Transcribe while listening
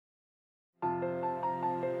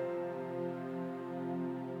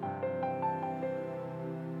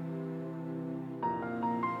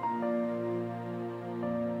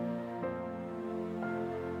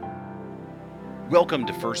Welcome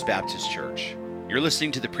to First Baptist Church. You're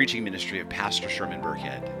listening to the preaching ministry of Pastor Sherman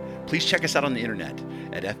Burkhead. Please check us out on the internet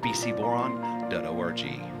at fbcboron.org.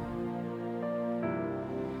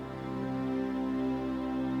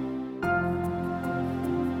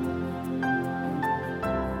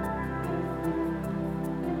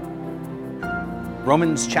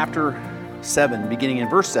 Romans chapter 7, beginning in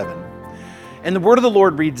verse 7. And the word of the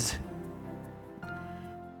Lord reads,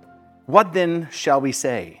 "What then shall we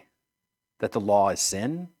say? That the law is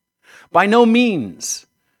sin? By no means.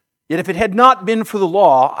 Yet if it had not been for the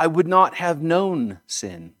law, I would not have known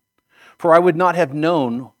sin. For I would not have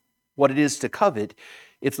known what it is to covet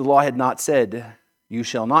if the law had not said, 'You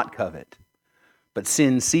shall not covet.' But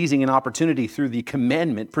sin, seizing an opportunity through the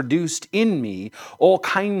commandment, produced in me all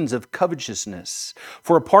kinds of covetousness.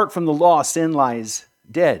 For apart from the law, sin lies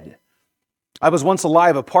dead. I was once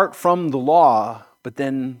alive apart from the law, but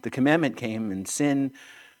then the commandment came, and sin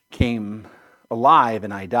came alive,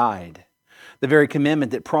 and I died. The very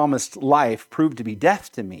commandment that promised life proved to be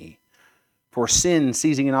death to me. For sin,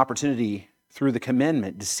 seizing an opportunity through the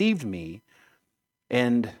commandment, deceived me,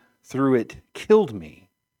 and through it killed me.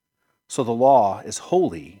 So the law is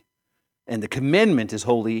holy, and the commandment is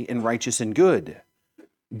holy and righteous and good.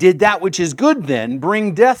 Did that which is good then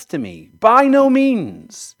bring death to me? By no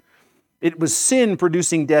means. It was sin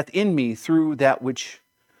producing death in me through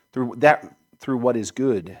what is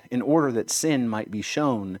good, in order that sin might be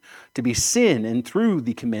shown to be sin, and through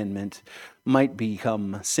the commandment might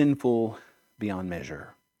become sinful beyond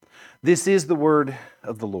measure." This is the word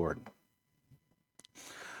of the Lord.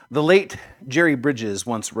 The late Jerry Bridges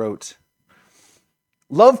once wrote,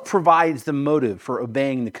 "Love provides the motive for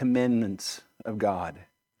obeying the commandments of God,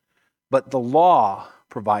 but the law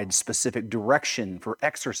provides specific direction for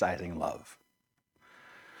exercising love."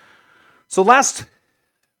 So last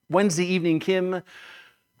Wednesday evening, Kim,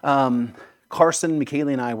 Carson,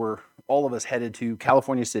 Michaela, and I were all of us headed to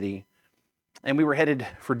California City. And we were headed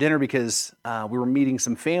for dinner because we were meeting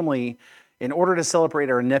some family in order to celebrate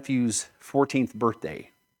our nephew's 14th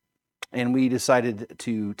birthday. And we decided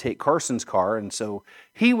to take Carson's car, and so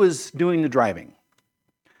he was doing the driving.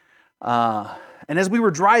 And as we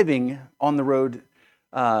were driving on the road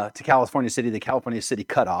to California City, the California City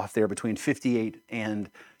cutoff there between 58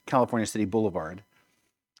 and California City Boulevard,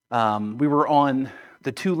 we were on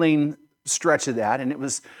the two-lane stretch of that, and it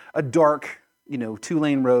was a dark,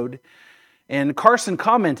 two-lane road. And Carson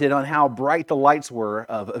commented on how bright the lights were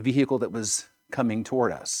of a vehicle that was coming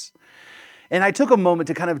toward us. And I took a moment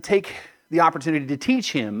to kind of take the opportunity to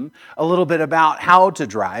teach him a little bit about how to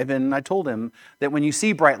drive. And I told him that when you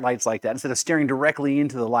see bright lights like that, instead of staring directly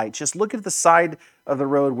into the light, just look at the side of the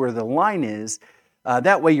road where the line is.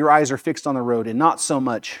 That way your eyes are fixed on the road and not so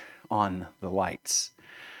much on the lights.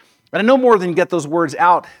 But I no more than get those words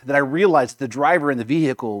out that I realized the driver in the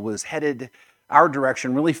vehicle was headed our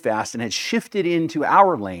direction really fast and had shifted into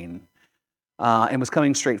our lane and was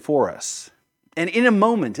coming straight for us. And in a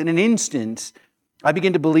moment, in an instant, I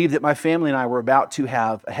began to believe that my family and I were about to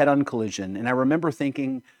have a head-on collision. And I remember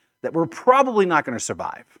thinking that we're probably not going to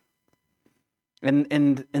survive. And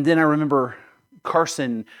then I remember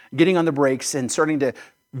Carson getting on the brakes and starting to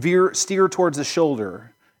steer towards the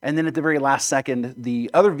shoulder. And then at the very last second, the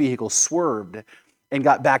other vehicle swerved and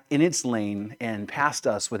got back in its lane and passed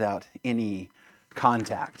us without any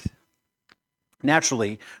contact.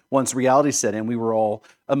 Naturally, once reality set in, we were all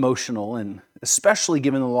emotional, and especially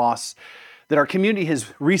given the loss that our community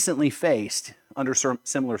has recently faced under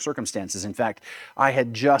similar circumstances. In fact, I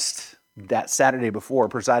had just that Saturday before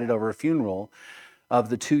presided over a funeral of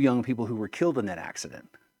the two young people who were killed in that accident.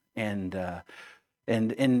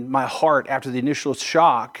 And in my heart, after the initial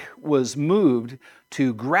shock, was moved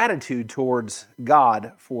to gratitude towards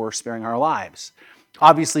God for sparing our lives.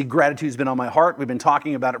 Obviously, gratitude's been on my heart. We've been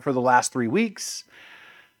talking about it for the last 3 weeks.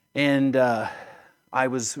 And I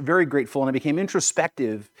was very grateful, and I became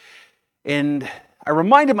introspective. And I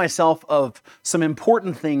reminded myself of some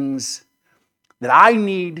important things that I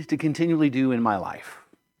need to continually do in my life.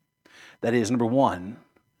 That is, number one,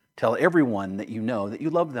 tell everyone that you know that you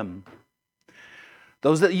love them.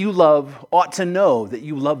 Those that you love ought to know that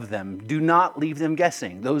you love them. Do not leave them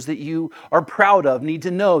guessing. Those that you are proud of need to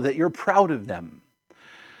know that you're proud of them,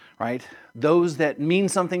 right? Those that mean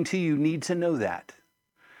something to you need to know that,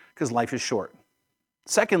 because life is short.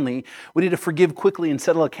 Secondly, we need to forgive quickly and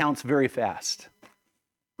settle accounts very fast.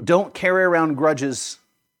 Don't carry around grudges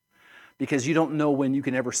because you don't know when you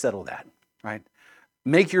can ever settle that, right?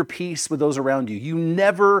 Make your peace with those around you. You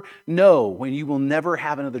never know when you will never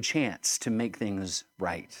have another chance to make things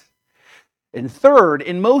right. And third,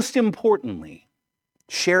 and most importantly,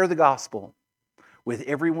 share the gospel with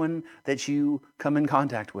everyone that you come in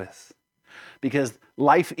contact with. Because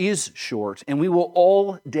life is short, and we will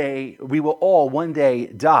all one day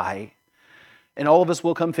die, and all of us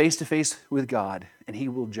will come face to face with God, and He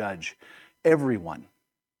will judge everyone.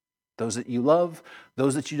 Those that you love,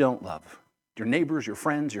 those that you don't love. Your neighbors, your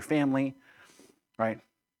friends, your family, right?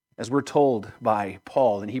 As we're told by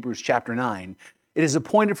Paul in Hebrews chapter 9, it is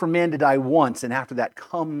appointed for man to die once, and after that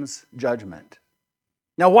comes judgment.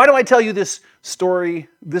 Now, why do I tell you this story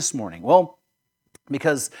this morning? Well,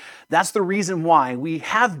 because that's the reason why we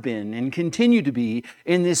have been and continue to be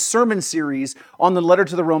in this sermon series on the letter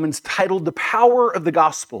to the Romans titled The Power of the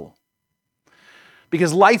Gospel.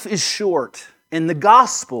 Because life is short, and the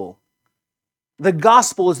gospel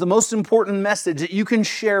is the most important message that you can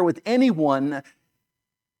share with anyone,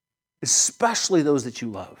 especially those that you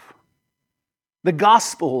love. The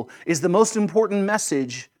gospel is the most important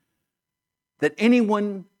message that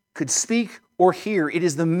anyone could speak or hear. It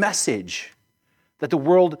is the message that the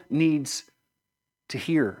world needs to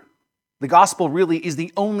hear. The gospel really is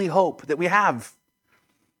the only hope that we have.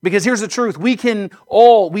 Because here's the truth, we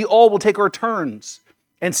all will take our turns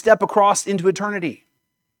and step across into eternity.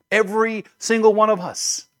 Every single one of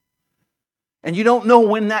us. And you don't know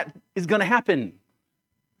when that is going to happen.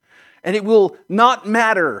 And it will not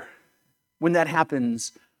matter when that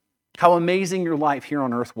happens how amazing your life here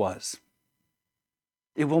on earth was.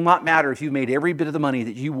 It will not matter if you made every bit of the money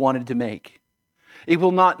that you wanted to make. It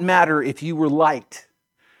will not matter if you were liked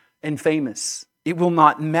and famous. It will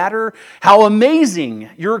not matter how amazing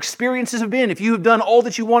your experiences have been. If you have done all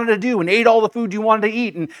that you wanted to do and ate all the food you wanted to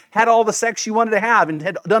eat and had all the sex you wanted to have and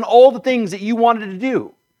had done all the things that you wanted to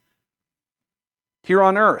do here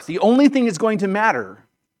on earth. The only thing that's going to matter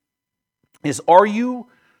is, are you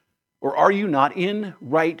or are you not in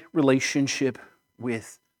right relationship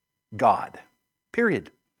with God?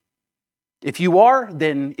 Period. If you are,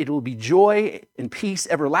 then it will be joy and peace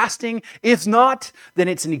everlasting. If not, then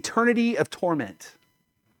it's an eternity of torment.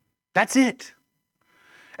 That's it.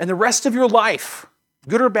 And the rest of your life,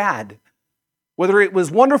 good or bad, whether it was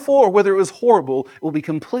wonderful or whether it was horrible, will be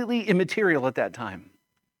completely immaterial at that time.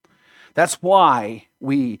 That's why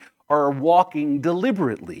we are walking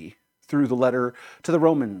deliberately through the letter to the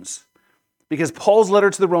Romans. Because Paul's letter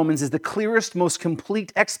to the Romans is the clearest, most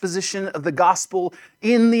complete exposition of the gospel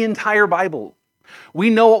in the entire Bible. We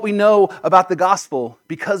know what we know about the gospel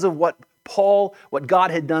because of what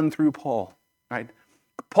God had done through Paul, right?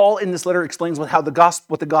 Paul in this letter explains what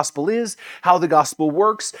the gospel is, how the gospel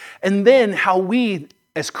works, and then how we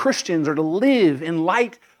as Christians are to live in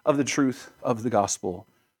light of the truth of the gospel.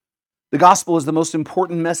 The gospel is the most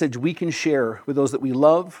important message we can share with those that we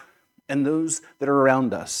love and those that are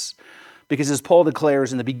around us. Because as Paul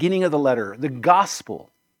declares in the beginning of the letter, the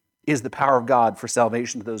gospel is the power of God for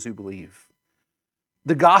salvation to those who believe.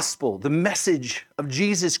 The gospel, the message of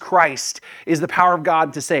Jesus Christ, is the power of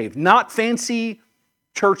God to save. Not fancy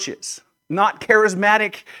churches, not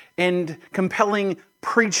charismatic and compelling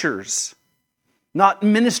preachers, not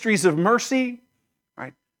ministries of mercy,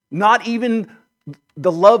 right? Not even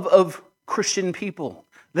the love of Christian people.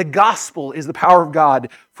 The gospel is the power of God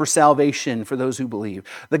for salvation for those who believe.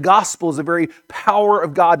 The gospel is the very power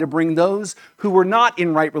of God to bring those who were not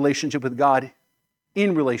in right relationship with God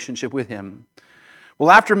in relationship with Him. Well,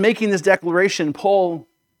 after making this declaration, Paul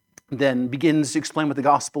then begins to explain what the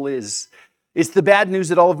gospel is. It's the bad news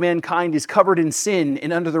that all of mankind is covered in sin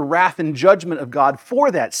and under the wrath and judgment of God for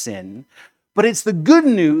that sin. But it's the good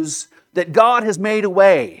news that God has made a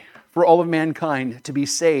way for all of mankind to be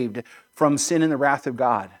saved from sin and the wrath of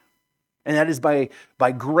God. And that is by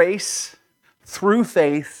grace, through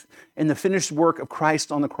faith, in the finished work of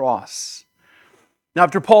Christ on the cross. Now,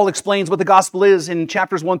 after Paul explains what the gospel is in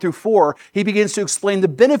chapters 1 through 4, he begins to explain the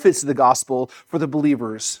benefits of the gospel for the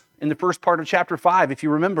believers. In the first part of chapter 5, if you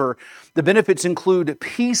remember, the benefits include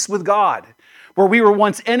peace with God. Where we were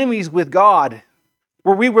once enemies with God,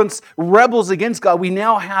 where we were once rebels against God, we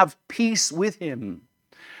now have peace with Him.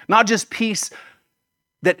 Not just peace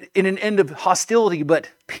that in an end of hostility, but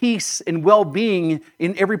peace and well-being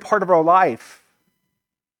in every part of our life.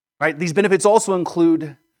 Right? These benefits also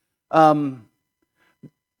include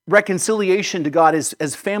reconciliation to God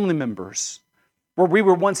as family members. Where we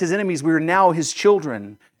were once His enemies, we are now His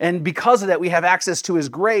children. And because of that, we have access to His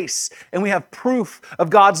grace, and we have proof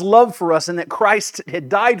of God's love for us and that Christ had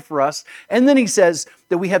died for us. And then he says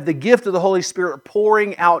that we have the gift of the Holy Spirit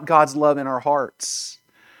pouring out God's love in our hearts.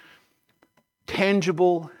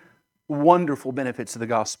 Tangible, wonderful benefits of the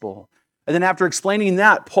gospel. And then after explaining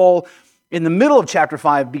that, Paul, in the middle of chapter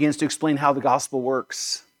 5, begins to explain how the gospel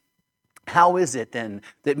works. How is it then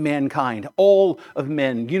that mankind, all of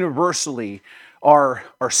men, universally, are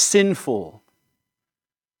sinful.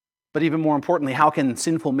 But even more importantly, how can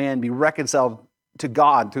sinful man be reconciled to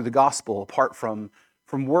God through the gospel apart from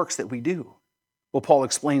works that we do? Well, Paul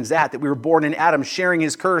explains that we were born in Adam, sharing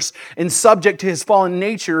his curse and subject to his fallen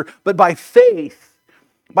nature, but by faith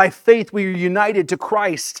we are united to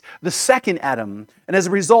Christ, the second Adam. And as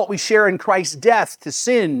a result, we share in Christ's death to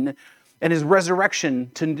sin and his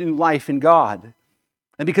resurrection to new life in God.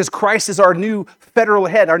 And because Christ is our new federal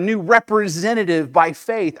head, our new representative by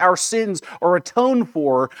faith, our sins are atoned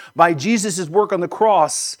for by Jesus' work on the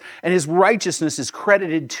cross, and his righteousness is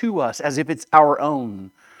credited to us as if it's our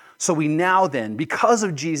own. So we now then, because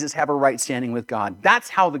of Jesus, have a right standing with God. That's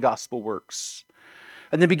how the gospel works.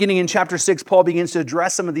 And then beginning in chapter 6, Paul begins to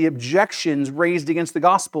address some of the objections raised against the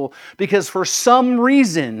gospel, because for some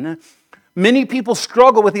reason, many people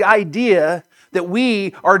struggle with the idea that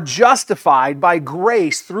we are justified by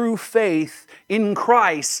grace through faith in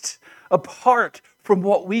Christ apart from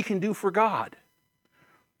what we can do for God.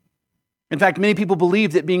 In fact, many people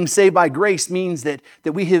believe that being saved by grace means that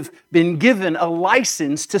we have been given a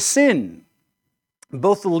license to sin.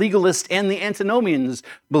 Both the legalists and the antinomians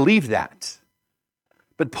believe that.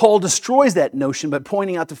 But Paul destroys that notion by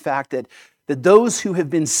pointing out the fact that those who have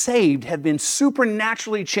been saved have been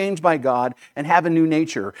supernaturally changed by God and have a new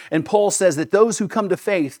nature. And Paul says that those who come to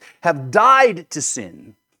faith have died to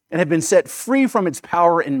sin and have been set free from its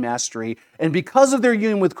power and mastery. And because of their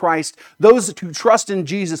union with Christ, those who trust in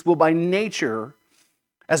Jesus will by nature,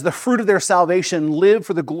 as the fruit of their salvation, live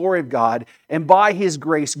for the glory of God and by his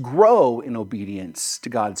grace grow in obedience to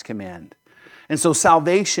God's command. And so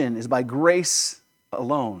salvation is by grace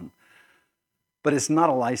alone, but it's not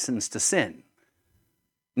a license to sin.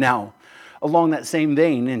 Now, along that same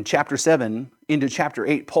vein, in chapter 7 into chapter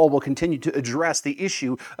 8, Paul will continue to address the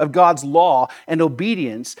issue of God's law and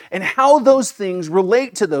obedience and how those things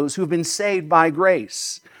relate to those who have been saved by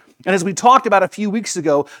grace. And as we talked about a few weeks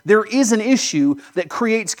ago, if there is an issue that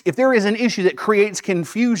creates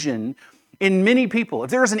confusion in many people, if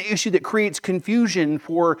there is an issue that creates confusion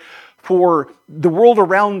for the world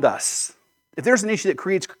around us, if there's an issue that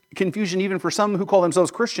creates confusion even for some who call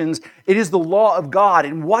themselves Christians, it is the law of God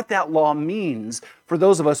and what that law means for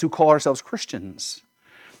those of us who call ourselves Christians.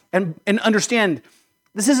 And understand,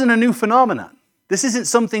 this isn't a new phenomenon. This isn't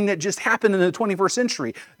something that just happened in the 21st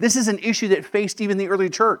century. This is an issue that faced even the early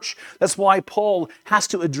church. That's why Paul has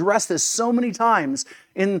to address this so many times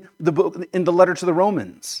in the letter to the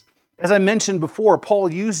Romans. As I mentioned before,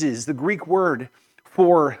 Paul uses the Greek word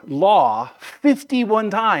for law 51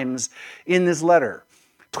 times in this letter.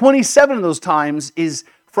 27 of those times is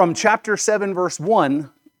from chapter 7, verse 1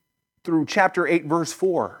 through chapter 8, verse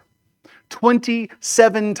 4.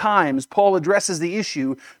 27 times Paul addresses the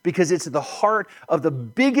issue because it's at the heart of the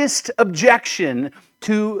biggest objection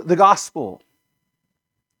to the gospel.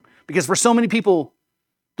 Because for so many people,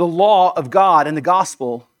 the law of God and the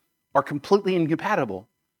gospel are completely incompatible.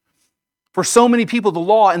 For so many people, the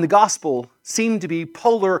law and the gospel seem to be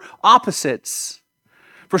polar opposites.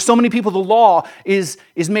 For so many people, the law is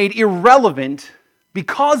made irrelevant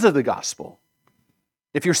because of the gospel.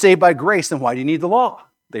 If you're saved by grace, then why do you need the law?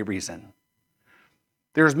 They reason.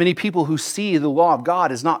 There's many people who see the law of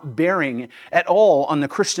God as not bearing at all on the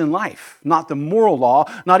Christian life, not the moral law,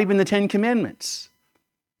 not even the Ten Commandments.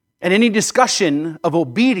 And any discussion of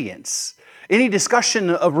obedience, any discussion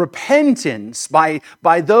of repentance by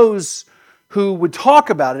those who would talk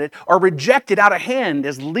about it are rejected out of hand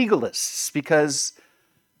as legalists because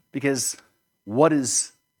what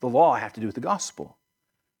does the law have to do with the gospel?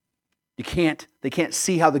 They can't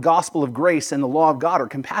see how the gospel of grace and the law of God are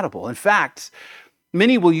compatible. In fact,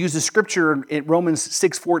 many will use the scripture in Romans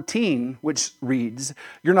 6:14, which reads,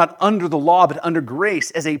 "You're not under the law, but under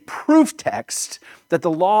grace," as a proof text that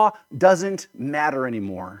the law doesn't matter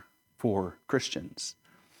anymore for Christians.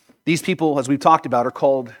 These people, as we've talked about, are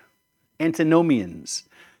called antinomians.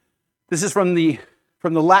 This is from the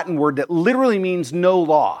Latin word that literally means no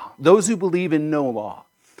law. Those who believe in no law.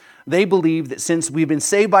 They believe that since we've been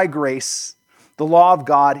saved by grace, the law of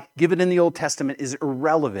God given in the Old Testament is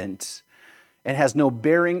irrelevant and has no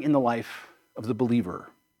bearing in the life of the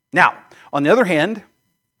believer. Now, on the other hand,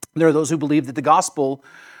 there are those who believe that the gospel,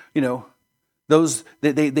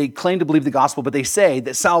 they claim to believe the gospel, but they say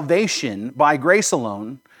that salvation by grace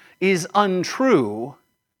alone is untrue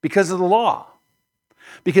because of the law.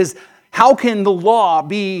 Because how can the law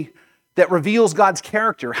be that reveals God's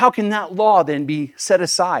character? How can that law then be set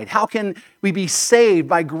aside? How can we be saved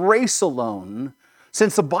by grace alone,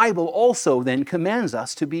 since the Bible also then commands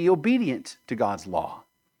us to be obedient to God's law?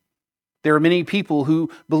 There are many people who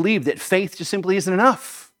believe that faith just simply isn't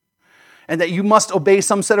enough. and that you must obey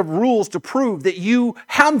some set of rules to prove that you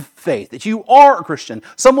have faith, that you are a Christian.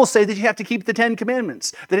 Some will say that you have to keep the 10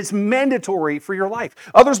 Commandments, that it's mandatory for your life.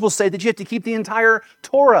 Others will say that you have to keep the entire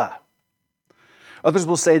Torah. Others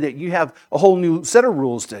will say that you have a whole new set of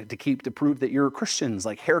rules to keep to prove that you're Christians,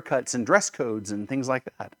 like haircuts and dress codes and things like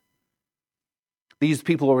that. These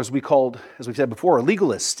people are, as we've said before,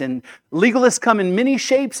 legalists. And legalists come in many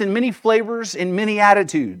shapes, in many flavors, in many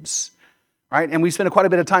attitudes. Right? And we spent quite a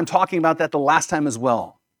bit of time talking about that the last time as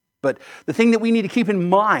well. But the thing that we need to keep in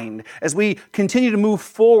mind as we continue to move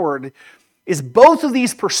forward is both of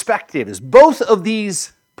these perspectives, both of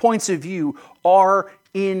these points of view are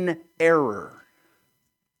in error.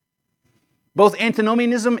 Both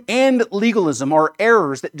antinomianism and legalism are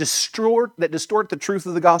errors that distort the truth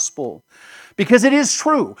of the gospel. Because it is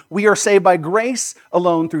true, we are saved by grace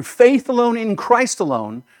alone, through faith alone, in Christ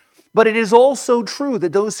alone. But it is also true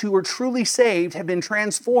that those who are truly saved have been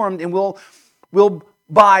transformed and will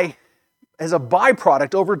as a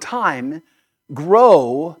byproduct over time,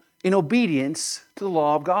 grow in obedience to the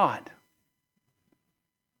law of God.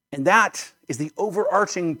 And that is the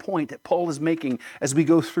overarching point that Paul is making as we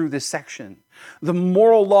go through this section. The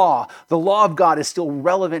moral law, the law of God, is still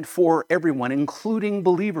relevant for everyone, including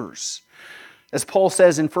believers. As Paul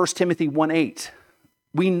says in 1 Timothy 1:8,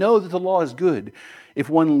 we know that the law is good if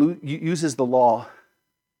one uses the law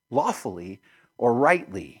lawfully or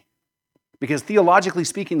rightly. Because theologically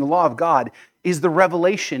speaking, the law of God is the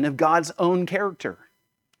revelation of God's own character.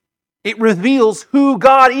 It reveals who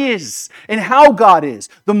God is and how God is.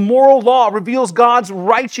 The moral law reveals God's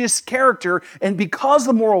righteous character, and because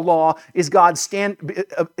the moral law is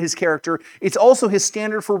His character, it's also His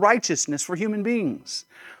standard for righteousness for human beings.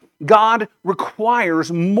 God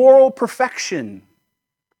requires moral perfection.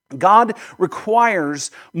 God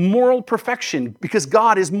requires moral perfection because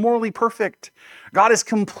God is morally perfect. God is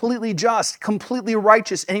completely just, completely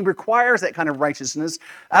righteous, and He requires that kind of righteousness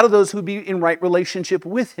out of those who be in right relationship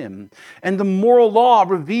with Him. And the moral law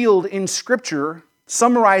revealed in Scripture,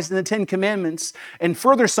 summarized in the 10 Commandments, and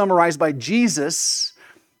further summarized by Jesus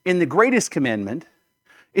in the greatest commandment,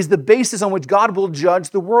 is the basis on which God will judge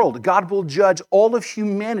the world. God will judge all of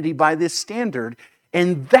humanity by this standard.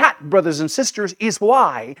 And that, brothers and sisters, is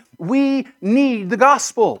why we need the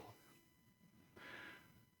gospel.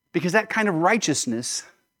 Because that kind of righteousness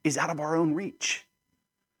is out of our own reach.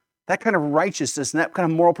 That kind of righteousness and that kind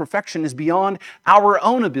of moral perfection is beyond our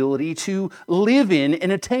own ability to live in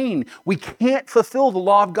and attain. We can't fulfill the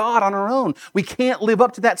law of God on our own. We can't live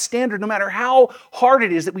up to that standard no matter how hard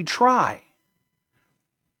it is that we try.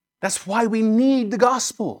 That's why we need the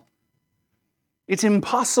gospel. It's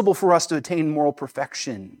impossible for us to attain moral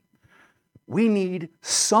perfection. We need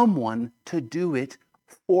someone to do it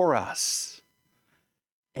for us.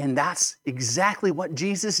 And that's exactly what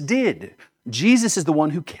Jesus did. Jesus is the one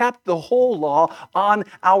who kept the whole law on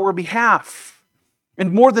our behalf.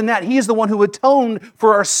 And more than that, He is the one who atoned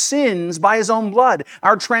for our sins by His own blood.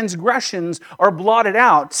 Our transgressions are blotted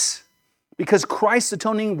out because Christ's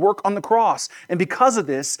atoning work on the cross. And because of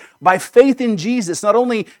this, by faith in Jesus, not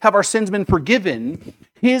only have our sins been forgiven,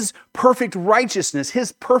 His perfect righteousness,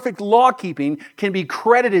 His perfect law-keeping can be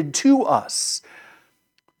credited to us.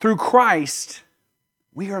 Through Christ,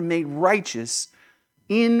 we are made righteous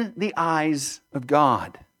in the eyes of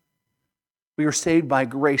God. We are saved by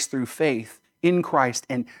grace through faith in Christ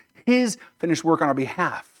and His finished work on our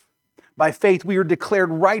behalf. By faith, we are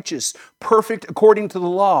declared righteous, perfect according to the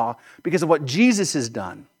law, because of what Jesus has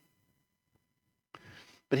done.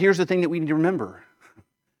 But here's the thing that we need to remember.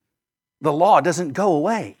 The law doesn't go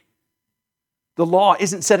away. The law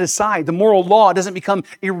isn't set aside. The moral law doesn't become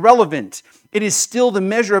irrelevant. It is still the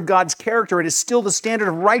measure of God's character. It is still the standard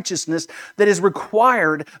of righteousness that is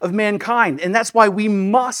required of mankind. And that's why we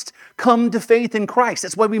must come to faith in Christ.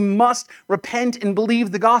 That's why we must repent and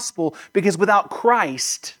believe the gospel, because without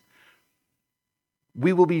Christ,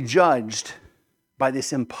 we will be judged by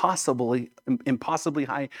this impossibly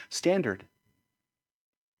high standard.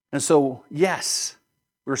 And so, yes,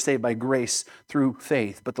 we're saved by grace through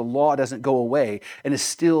faith, but the law doesn't go away and is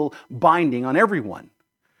still binding on everyone.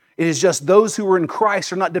 It is just those who are in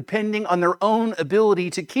Christ are not depending on their own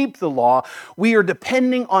ability to keep the law. We are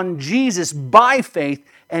depending on Jesus by faith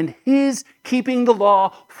and His keeping the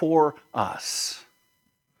law for us.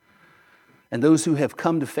 And those who have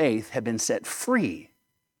come to faith have been set free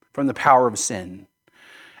from the power of sin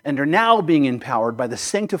and are now being empowered by the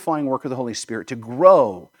sanctifying work of the Holy Spirit to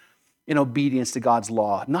grow in obedience to God's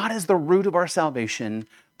law, not as the root of our salvation,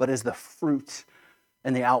 but as the fruit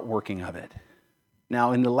and the outworking of it.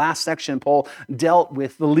 Now, in the last section, Paul dealt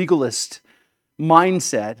with the legalist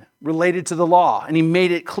mindset related to the law. And he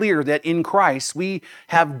made it clear that in Christ we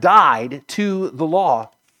have died to the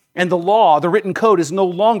law. And the law, the written code, is no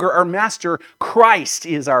longer our master. Christ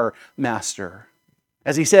is our master.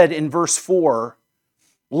 As he said in verse 4,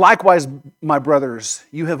 likewise, my brothers,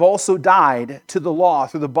 you have also died to the law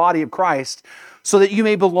through the body of Christ, so that you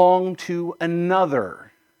may belong to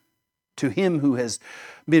another, to him who has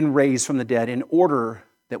been raised from the dead, in order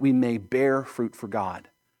that we may bear fruit for God,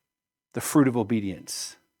 the fruit of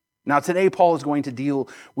obedience. Now today, Paul is going to deal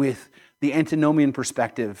with the antinomian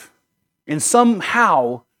perspective. And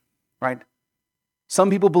somehow, right, some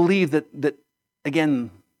people believe that again,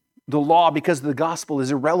 the law, because of the gospel,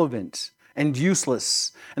 is irrelevant and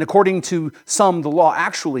useless. And according to some, the law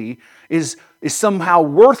actually is somehow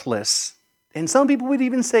worthless. And some people would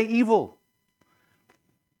even say evil.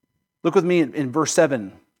 Look with me in verse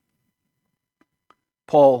 7.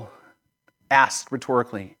 Paul asked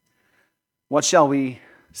rhetorically, what shall we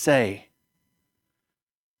say?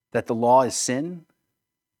 That the law is sin?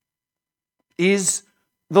 Is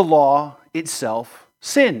the law itself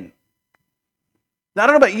sin? Now, I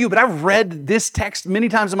don't know about you, but I've read this text many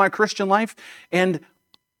times in my Christian life, and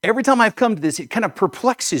every time I've come to this, it kind of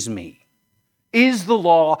perplexes me. Is the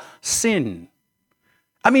law sin?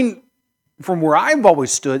 I mean, from where I've always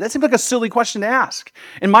stood, that seems like a silly question to ask.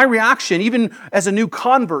 And my reaction, even as a new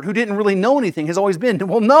convert who didn't really know anything, has always been,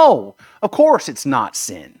 well, no, of course it's not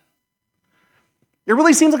sin. It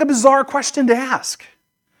really seems like a bizarre question to ask.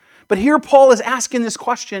 But here Paul is asking this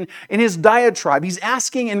question in his diatribe. He's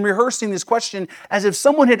asking and rehearsing this question as if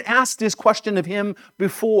someone had asked this question of him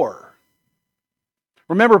before.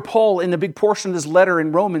 Remember, Paul, in a big portion of this letter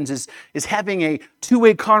in Romans, is having a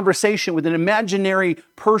two-way conversation with an imaginary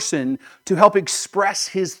person to help express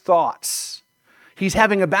his thoughts. He's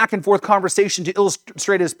having a back-and-forth conversation to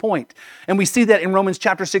illustrate his point. And we see that in Romans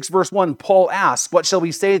chapter 6, verse 1. Paul asks, what shall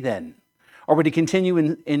we say then? Are we to continue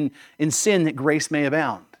in sin that grace may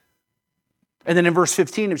abound? And then in verse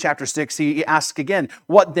 15 of chapter 6, he asks again,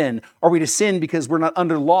 what then? Are we to sin because we're not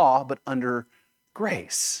under law, but under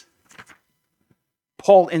grace?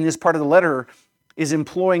 Paul, in this part of the letter, is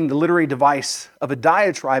employing the literary device of a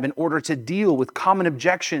diatribe in order to deal with common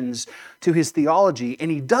objections to his theology. And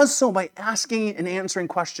he does so by asking and answering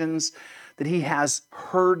questions that he has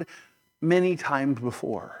heard many times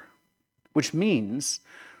before, which means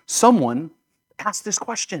someone asked this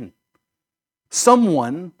question.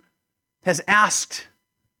 Someone has asked,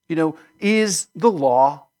 is the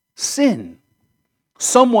law sin?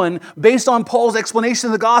 Someone, based on Paul's explanation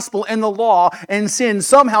of the gospel and the law and sin,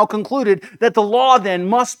 somehow concluded that the law then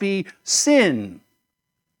must be sin.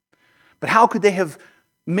 But how could they have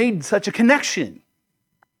made such a connection?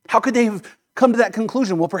 How could they have come to that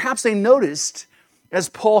conclusion? Well, perhaps they noticed, as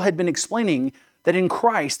Paul had been explaining, that in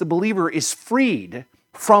Christ the believer is freed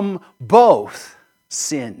from both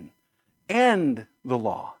sin and the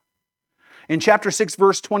law. In chapter 6,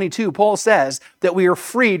 verse 22, Paul says that we are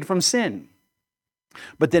freed from sin.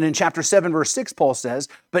 But then in chapter 7, verse 6, Paul says,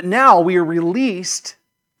 but now we are released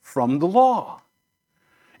from the law.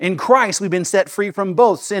 In Christ, we've been set free from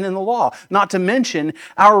both sin and the law. Not to mention,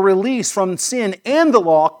 our release from sin and the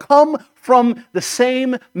law come from the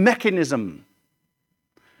same mechanism.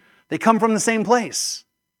 They come from the same place,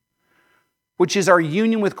 which is our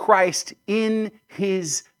union with Christ in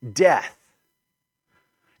his death.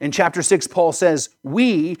 In chapter 6, Paul says,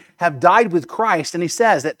 we have died with Christ, and he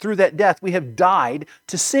says that through that death we have died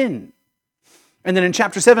to sin. And then in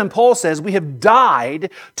chapter 7, Paul says we have died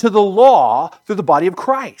to the law through the body of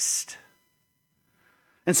Christ.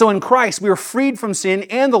 And so in Christ we are freed from sin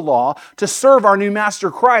and the law to serve our new master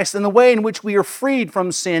Christ. And the way in which we are freed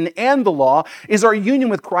from sin and the law is our union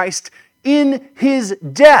with Christ in his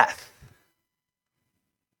death.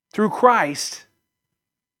 Through Christ,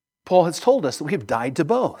 Paul has told us that we have died to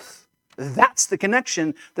both. That's the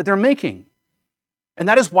connection that they're making. And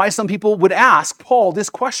that is why some people would ask Paul this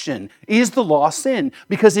question, is the law sin?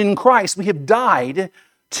 Because in Christ we have died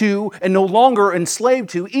to and no longer enslaved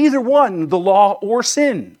to either one, the law or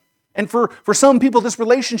sin. And for some people, this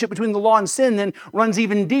relationship between the law and sin then runs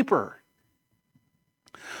even deeper.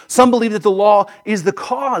 Some believe that the law is the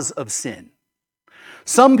cause of sin.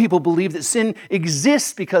 Some people believe that sin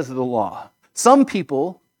exists because of the law. Some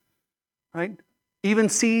people, right, even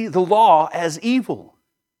see the law as evil.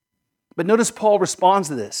 But notice Paul responds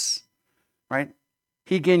to this, right?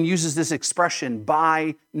 He again uses this expression,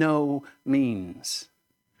 by no means.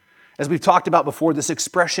 As we've talked about before, this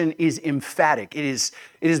expression is emphatic. It is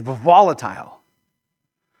volatile.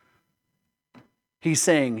 He's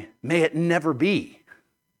saying, may it never be,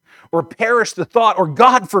 or perish the thought, or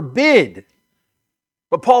God forbid.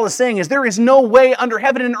 What Paul is saying is there is no way under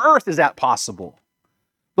heaven and earth is that possible.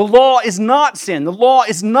 The law is not sin. The law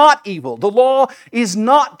is not evil. The law is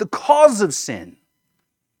not the cause of sin.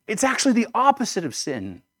 It's actually the opposite of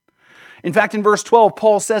sin. In fact, in verse 12,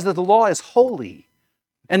 Paul says that the law is holy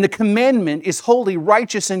and the commandment is holy,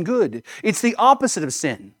 righteous, and good. It's the opposite of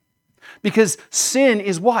sin because sin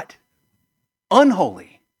is what?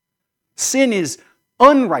 Unholy. Sin is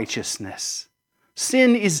unrighteousness.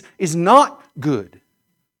 Sin is not good.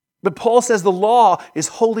 But Paul says the law is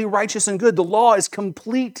holy, righteous, and good. The law is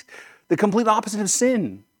complete, the complete opposite of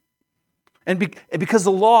sin. And because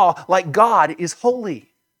the law, like God, is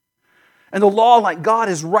holy. And the law, like God,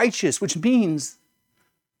 is righteous, which means,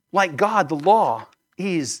 like God, the law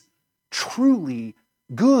is truly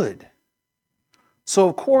good. So,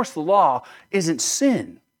 of course, the law isn't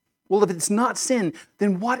sin. Well, if it's not sin,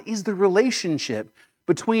 then what is the relationship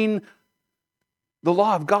between the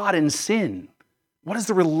law of God and sin? What is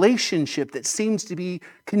the relationship that seems to be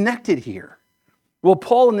connected here? Well,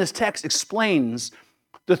 Paul in this text explains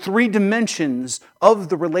the three dimensions of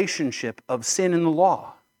the relationship of sin and the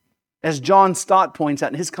law. As John Stott points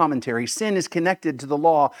out in his commentary, sin is connected to the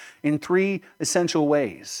law in three essential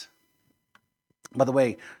ways. By the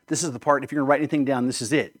way, this is the part, if you're going to write anything down, this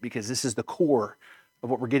is it, because this is the core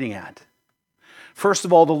of what we're getting at. First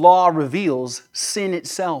of all, the law reveals sin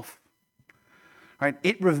itself. Right?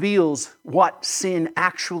 It reveals what sin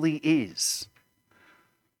actually is.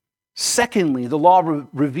 Secondly, the law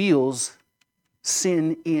reveals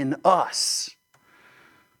sin in us.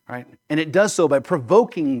 Right? And it does so by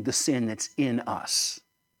provoking the sin that's in us.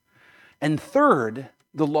 And third,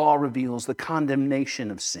 the law reveals the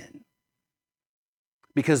condemnation of sin.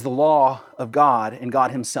 Because the law of God and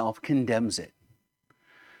God Himself condemns it.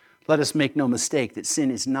 Let us make no mistake that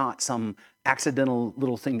sin is not some accidental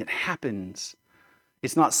little thing that happens.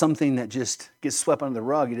 It's not something that just gets swept under the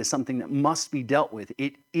rug. It is something that must be dealt with.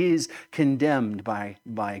 It is condemned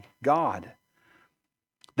by God.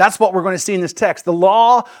 That's what we're going to see in this text. The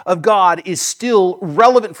law of God is still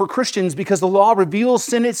relevant for Christians because the law reveals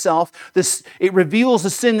sin itself. It reveals the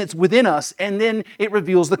sin that's within us, and then it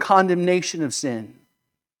reveals the condemnation of sin.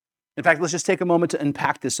 In fact, let's just take a moment to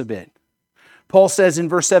unpack this a bit. Paul says in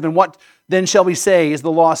verse 7, "What then shall we say? Is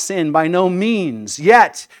the law sin? By no means.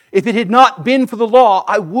 Yet, if it had not been for the law,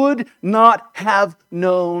 I would not have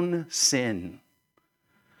known sin."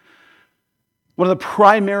 One of the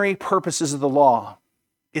primary purposes of the law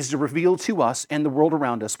is to reveal to us and the world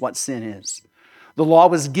around us what sin is. The law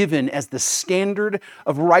was given as the standard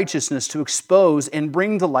of righteousness to expose and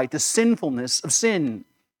bring to light the sinfulness of sin.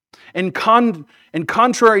 And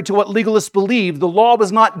contrary to what legalists believe, the law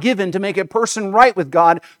was not given to make a person right with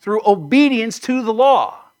God through obedience to the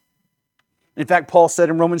law. In fact, Paul said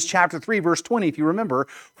in Romans chapter 3, verse 20, if you remember,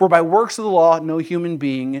 "For by works of the law, no human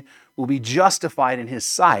being will be justified in his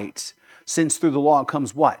sight, since through the law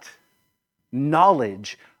comes" what?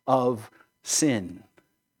 Knowledge of sin.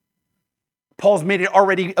 Paul's made it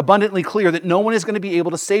already abundantly clear that no one is going to be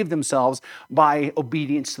able to save themselves by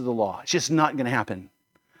obedience to the law. It's just not going to happen.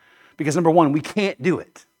 Because number one, we can't do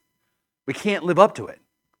it. We can't live up to it.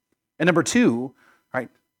 And number two, right,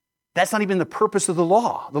 that's not even the purpose of the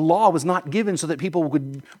law. The law was not given so that people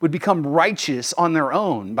would become righteous on their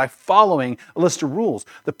own by following a list of rules.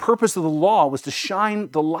 The purpose of the law was to shine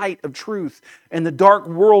the light of truth in the dark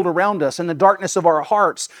world around us and the darkness of our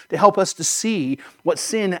hearts to help us to see what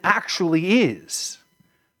sin actually is.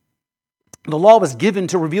 The law was given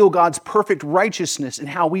to reveal God's perfect righteousness and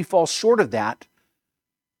how we fall short of that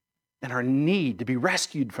and our need to be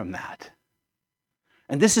rescued from that.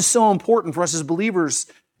 And this is so important for us as believers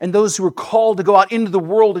and those who are called to go out into the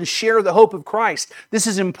world and share the hope of Christ. This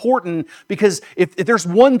is important because if there's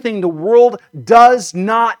one thing the world does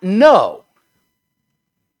not know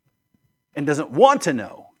and doesn't want to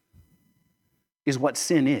know, is what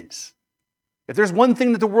sin is. If there's one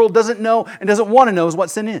thing that the world doesn't know and doesn't want to know, is what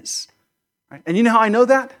sin is. Right? And you know how I know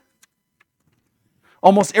that?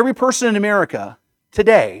 Almost every person in America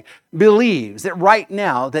today believes that right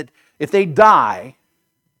now that if they die,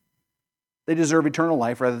 they deserve eternal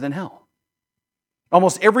life rather than hell.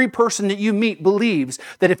 Almost every person that you meet believes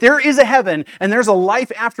that if there is a heaven and there's a life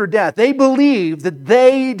after death, they believe that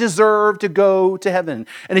they deserve to go to heaven.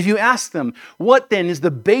 And if you ask them, what then is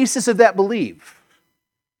the basis of that belief?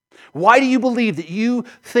 Why do you believe that you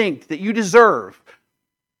think that you deserve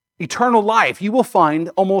eternal life? You will find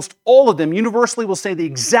almost all of them universally will say the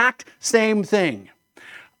exact same thing.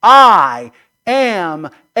 I am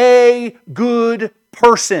a good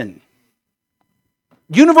person.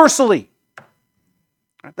 Universally.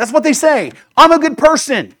 That's what they say. I'm a good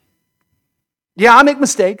person. Yeah, I make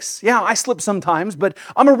mistakes. Yeah, I slip sometimes, but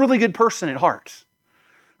I'm a really good person at heart,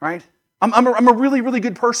 right? I'm a really, really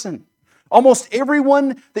good person. Almost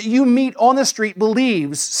everyone that you meet on the street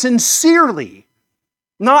believes sincerely,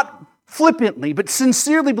 not flippantly, but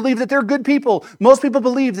sincerely believe that they're good people. Most people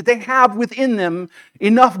believe that they have within them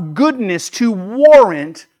enough goodness to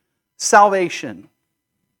warrant salvation.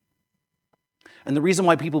 And the reason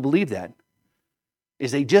why people believe that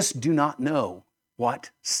is they just do not know what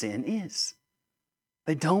sin is.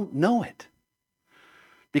 They don't know it.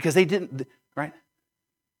 Because they didn't, right?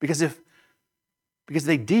 Because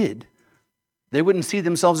they did, they wouldn't see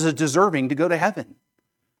themselves as deserving to go to heaven.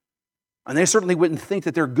 And they certainly wouldn't think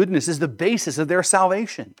that their goodness is the basis of their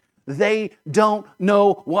salvation. They don't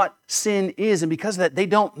know what sin is. And because of that, they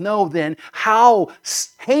don't know then how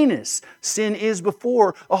heinous sin is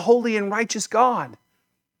before a holy and righteous God.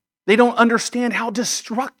 They don't understand how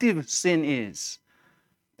destructive sin is.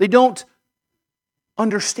 They don't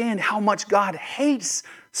understand how much God hates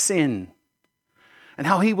sin and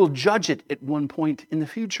how He will judge it at one point in the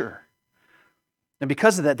future. And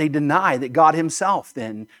because of that, they deny that God Himself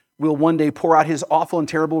then will one day pour out His awful and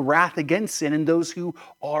terrible wrath against sin and those who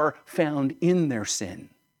are found in their sin.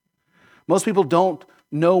 Most people don't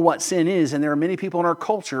know what sin is, and there are many people in our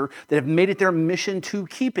culture that have made it their mission to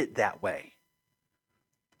keep it that way.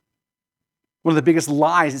 One of the biggest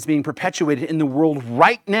lies that's being perpetuated in the world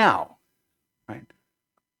right now, right,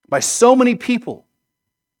 by so many people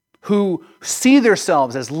who see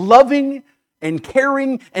themselves as loving and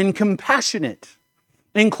caring and compassionate,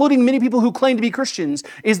 including many people who claim to be Christians,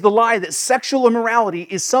 is the lie that sexual immorality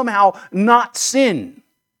is somehow not sin.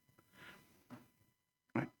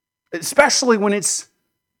 Right? Especially when it's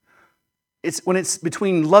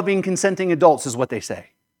between loving, consenting adults, is what they say.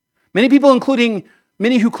 Many people, including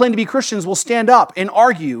many who claim to be Christians, will stand up and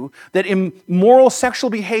argue that immoral sexual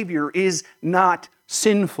behavior is not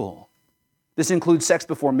sinful. This includes sex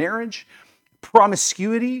before marriage,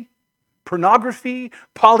 promiscuity, pornography,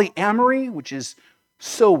 polyamory, which is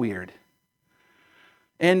so weird,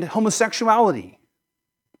 and homosexuality.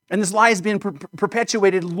 And this lie has been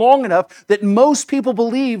perpetuated long enough that most people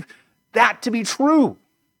believe that to be true.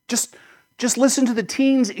 Just listen to the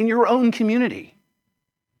teens in your own community.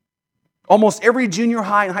 Almost every junior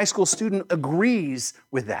high and high school student agrees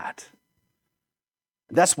with that.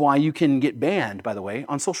 That's why you can get banned, by the way,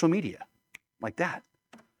 on social media like that.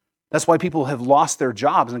 That's why people have lost their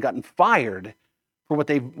jobs and gotten fired for what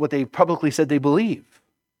they publicly said they believe.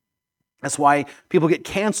 That's why people get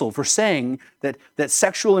canceled for saying that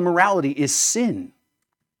sexual immorality is sin.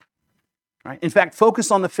 Right? In fact,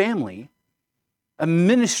 Focus on the Family, a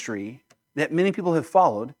ministry that many people have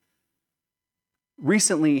followed,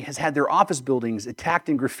 recently has had their office buildings attacked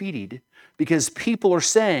and graffitied because people are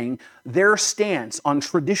saying their stance on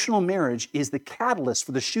traditional marriage is the catalyst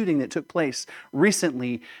for the shooting that took place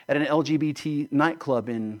recently at an LGBT nightclub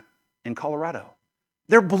in Colorado.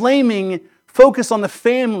 They're blaming Focus on the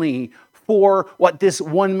Family for what this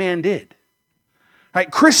one man did.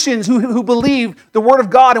 Right? Christians who believe the Word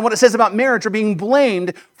of God and what it says about marriage are being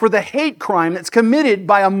blamed for the hate crime that's committed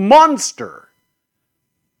by a monster.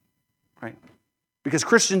 Right? Because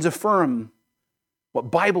Christians affirm what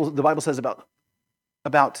the Bible says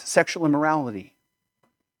about sexual immorality.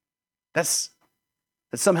 That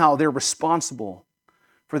somehow they're responsible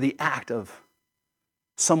for the act of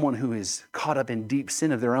someone who is caught up in deep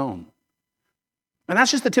sin of their own. And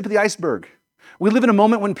that's just the tip of the iceberg. We live in a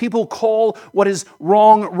moment when people call what is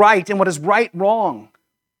wrong right and what is right wrong.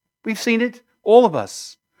 We've seen it, all of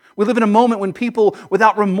us. We live in a moment when people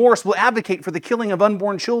without remorse will advocate for the killing of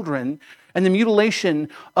unborn children and the mutilation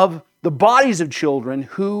of the bodies of children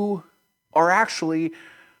who are actually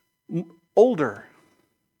older.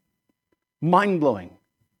 Mind-blowing.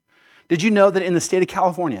 Did you know that in the state of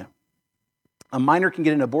California, a minor can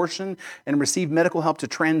get an abortion and receive medical help to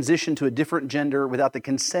transition to a different gender without the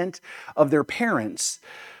consent of their parents,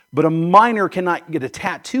 but a minor cannot get a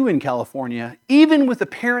tattoo in California, even with the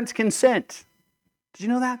parents' consent? Did you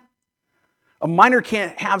know that? A minor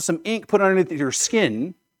can't have some ink put underneath their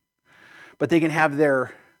skin, but they can have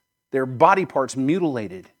their body parts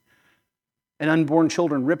mutilated and unborn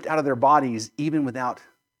children ripped out of their bodies, even without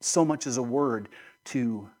so much as a word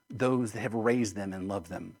to those that have raised them and loved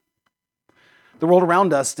them. The world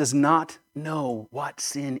around us does not know what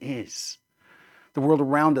sin is. The world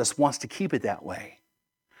around us wants to keep it that way.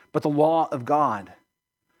 But the law of God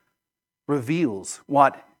reveals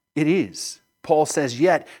what it is. Paul says,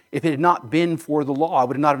 yet, if it had not been for the law, I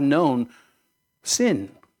would not have known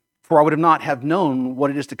sin. For I would not have known what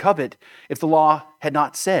it is to covet if the law had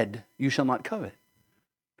not said, you shall not covet.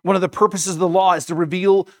 One of the purposes of the law is to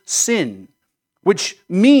reveal sin. which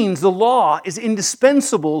means the law is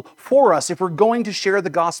indispensable for us if we're going to share the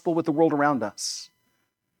gospel with the world around us.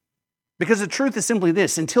 Because the truth is simply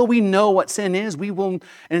this: until we know what sin is, and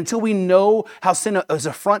until we know how sin is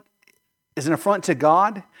an affront to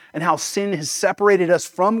God and how sin has separated us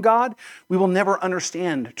from God, we will never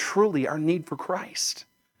understand truly our need for Christ.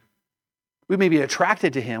 We may be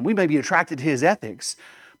attracted to Him, we may be attracted to His ethics,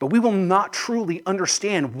 but we will not truly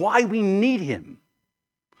understand why we need Him.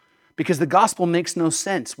 Because the gospel makes no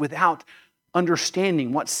sense without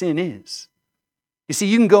understanding what sin is. You see,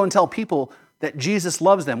 you can go and tell people that Jesus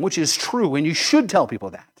loves them, which is true, and you should tell people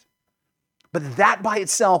that. But that by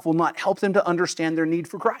itself will not help them to understand their need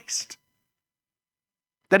for Christ.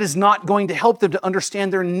 That is not going to help them to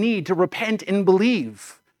understand their need to repent and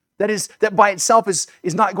believe. That by itself is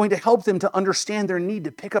not going to help them to understand their need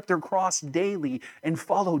to pick up their cross daily and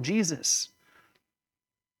follow Jesus.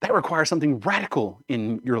 That requires something radical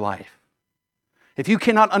in your life. If you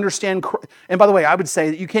cannot understand, and by the way, I would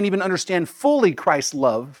say that you can't even understand fully Christ's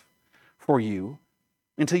love for you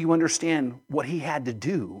until you understand what He had to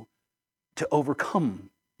do to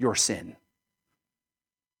overcome your sin.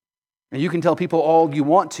 And you can tell people all you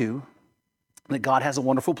want to that God has a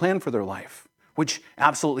wonderful plan for their life, which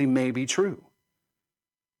absolutely may be true,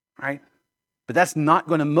 right? But that's not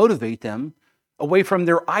going to motivate them away from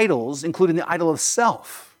their idols, including the idol of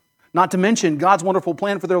self. Not to mention, God's wonderful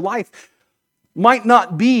plan for their life might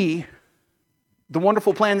not be the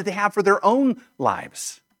wonderful plan that they have for their own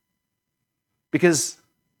lives. Because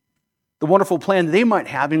the wonderful plan they might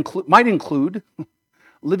have might include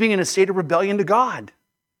living in a state of rebellion to God.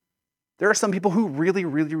 There are some people who really,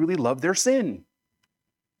 really, really love their sin.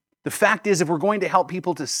 The fact is, if we're going to help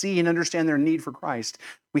people to see and understand their need for Christ,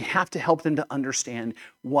 we have to help them to understand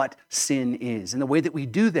what sin is. And the way that we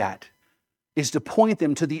do that is to point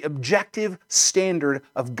them to the objective standard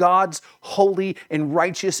of God's holy and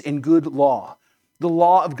righteous and good law. The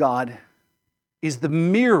law of God is the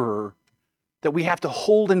mirror that we have to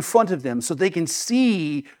hold in front of them so they can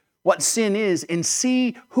see what sin is and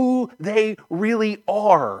see who they really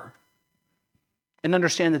are and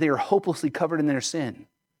understand that they are hopelessly covered in their sin.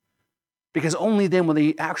 Because only then will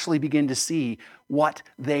they actually begin to see what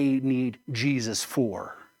they need Jesus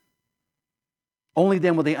for. Only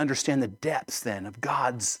then will they understand the depths then of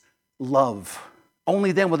God's love.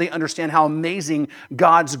 Only then will they understand how amazing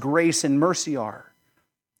God's grace and mercy are.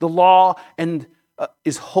 The law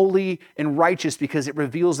is holy and righteous because it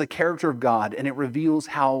reveals the character of God and it reveals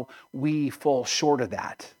how we fall short of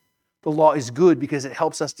that. The law is good because it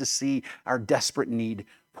helps us to see our desperate need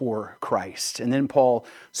for Christ. And then Paul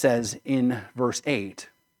says in verse 8,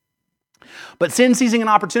 "But sin, seizing an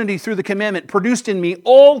opportunity through the commandment, produced in me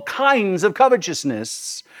all kinds of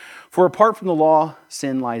covetousness, for apart from the law,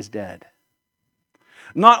 sin lies dead."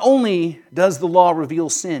 Not only does the law reveal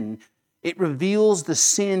sin, it reveals the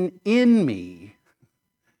sin in me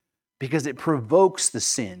because it provokes the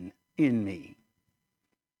sin in me.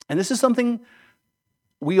 And this is something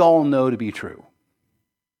we all know to be true.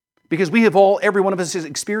 Because every one of us has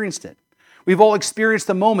experienced it. We've all experienced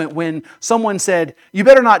the moment when someone said, "You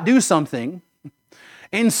better not do something,"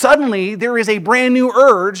 and suddenly there is a brand new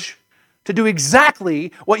urge to do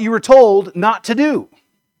exactly what you were told not to do.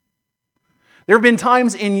 There have been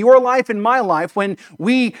times in your life and my life when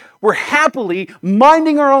we were happily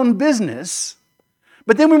minding our own business,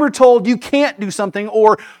 but then we were told you can't do something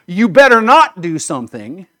or you better not do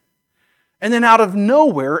something. And then out of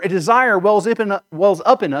nowhere, a desire wells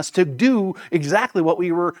up in us to do exactly what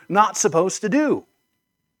we were not supposed to do.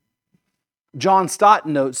 John Stott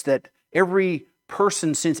notes that every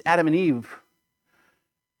person since Adam and Eve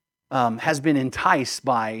has been enticed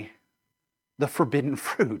by the forbidden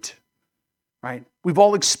fruit, right? We've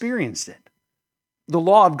all experienced it. The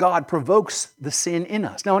law of God provokes the sin in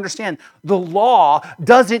us. Now understand, the law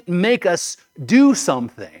doesn't make us do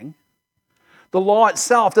something. The law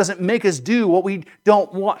itself doesn't make us do what we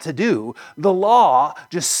don't want to do. The law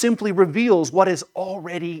just simply reveals what is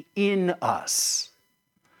already in us.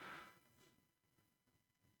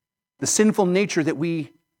 The sinful nature that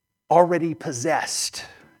we already possessed.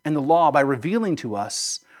 And the law, by revealing to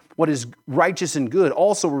us what is righteous and good,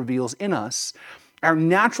 also reveals in us our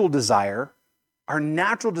natural desire. Our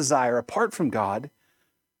natural desire, apart from God,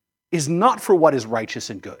 is not for what is righteous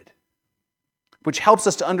and good. Which helps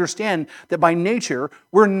us to understand that by nature,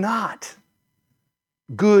 we're not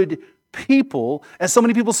good people, as so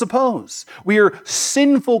many people suppose. We are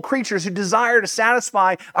sinful creatures who desire to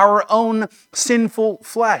satisfy our own sinful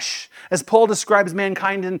flesh. As Paul describes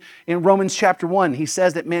mankind in Romans chapter 1, he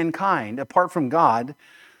says that mankind, apart from God,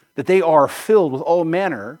 that they are filled with all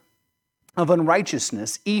manner of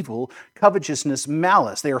unrighteousness, evil, covetousness,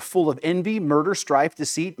 malice. They are full of envy, murder, strife,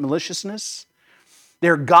 deceit, maliciousness. They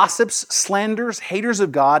are gossips, slanderers, haters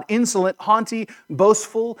of God, insolent, haughty,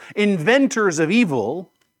 boastful, inventors of evil,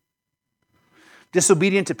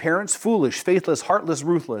 disobedient to parents, foolish, faithless, heartless,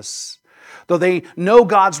 ruthless. Though they know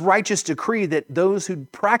God's righteous decree that those who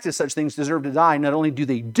practice such things deserve to die, not only do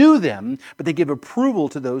they do them, but they give approval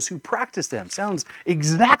to those who practice them. Sounds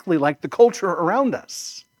exactly like the culture around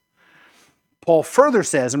us. Paul further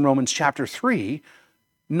says in Romans chapter 3,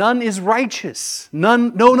 none is righteous,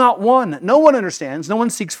 none, no, not one. No one understands, no one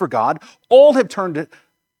seeks for God. All have turned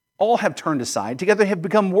aside, together have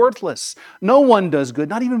become worthless. No one does good,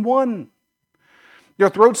 not even one. Their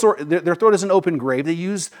throat is an open grave. They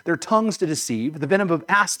use their tongues to deceive. The venom of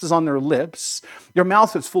asps is on their lips. Their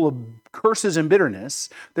mouth is full of curses and bitterness.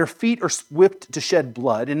 Their feet are swift to shed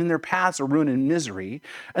blood, and in their paths are ruin and misery.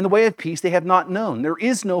 And the way of peace they have not known. There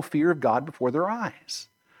is no fear of God before their eyes.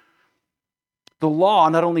 The law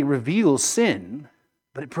not only reveals sin,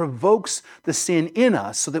 but it provokes the sin in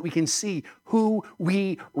us so that we can see who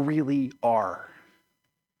we really are.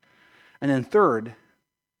 And then third,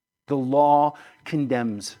 the law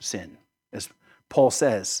condemns sin. As Paul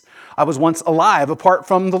says, I was once alive apart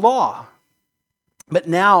from the law. But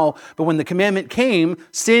when the commandment came,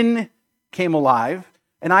 sin came alive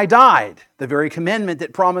and I died. The very commandment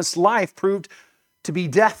that promised life proved to be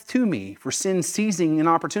death to me, for sin seizing an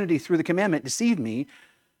opportunity through the commandment deceived me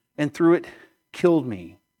and through it killed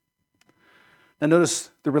me. Now notice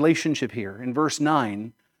the relationship here. In verse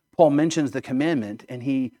 9, Paul mentions the commandment and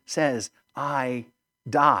he says, I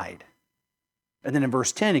died. And then in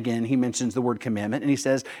verse 10 again, he mentions the word commandment and he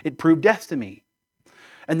says, it proved death to me.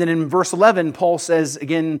 And then in verse 11, Paul says,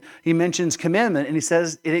 again, he mentions commandment and he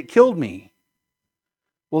says, it killed me.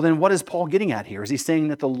 Well, then what is Paul getting at here? Is he saying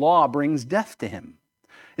that the law brings death to him?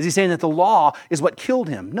 Is he saying that the law is what killed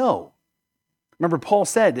him? No. Remember, Paul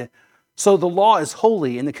said, so the law is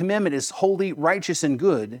holy and the commandment is holy, righteous, and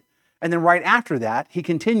good. And then right after that, he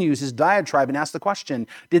continues his diatribe and asks the question,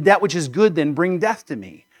 did that which is good then bring death to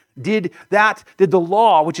me? Did the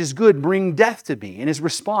law which is good bring death to me? And his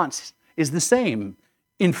response is the same,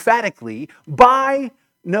 emphatically, by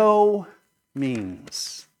no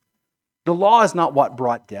means. The law is not what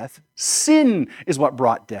brought death. Sin is what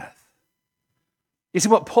brought death. You see,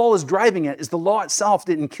 what Paul is driving at is the law itself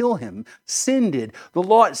didn't kill him. Sin did. The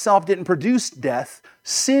law itself didn't produce death.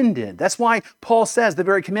 Sin did. That's why Paul says the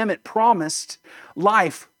very commandment promised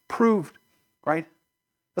life proved, right?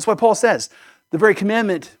 That's why Paul says the very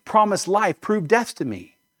commandment promised life proved death to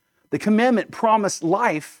me. The commandment promised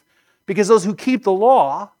life because those who keep the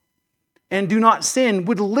law and do not sin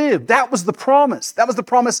would live. That was the promise. That was the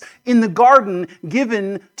promise in the garden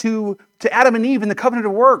given to Adam and Eve in the covenant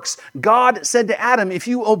of works. God said to Adam, if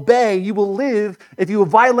you obey, you will live. If you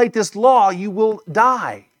violate this law, you will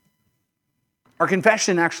die. Our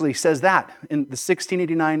confession actually says that. In the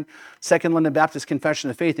 1689 Second London Baptist Confession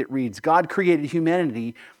of Faith, it reads, God created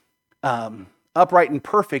humanity upright and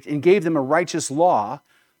perfect and gave them a righteous law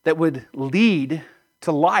that would lead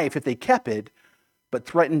to life if they kept it, but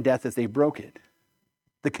threatened death if they broke it.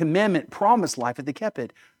 The commandment promised life if they kept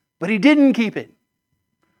it, but he didn't keep it.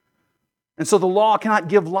 And so the law cannot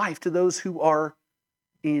give life to those who are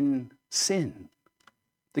in sin.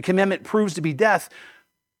 The commandment proves to be death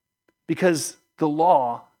because the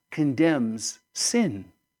law condemns sin.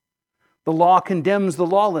 The law condemns the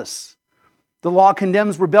lawless. The law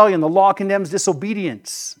condemns rebellion. The law condemns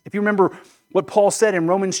disobedience. If you remember what Paul said in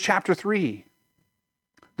Romans chapter 3,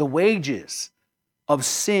 the wages of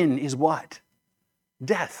sin is what?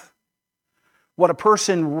 Death. What a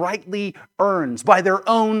person rightly earns by their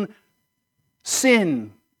own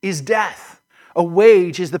sin is death. A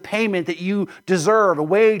wage is the payment that you deserve. A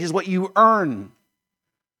wage is what you earn.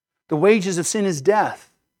 The wages of sin is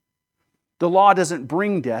death. The law doesn't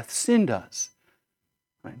bring death, sin does.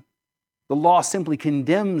 Right? The law simply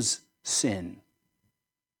condemns sin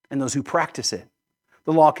and those who practice it.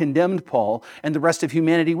 The law condemned Paul and the rest of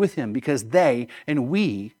humanity with him because they and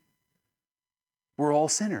we were all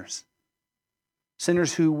sinners.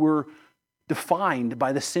 Sinners who were defined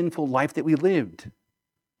by the sinful life that we lived.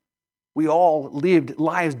 We all lived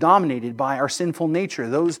lives dominated by our sinful nature,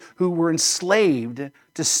 those who were enslaved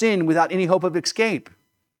to sin without any hope of escape.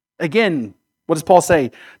 Again, what does Paul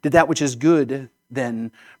say? Did that which is good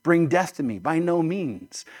then bring death to me? By no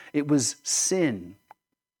means. It was sin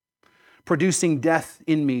producing death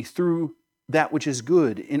in me through that which is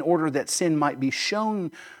good, in order that sin might be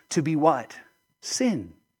shown to be what?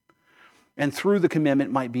 Sin. And through the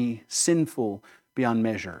commandment might be sinful beyond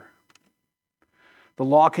measure. The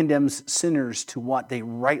law condemns sinners to what they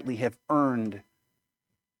rightly have earned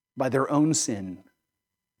by their own sin,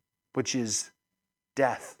 which is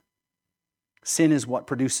death. Sin is what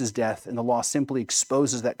produces death, and the law simply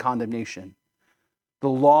exposes that condemnation. The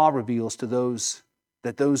law reveals to those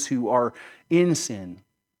that those who are in sin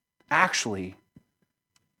actually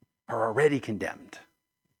are already condemned.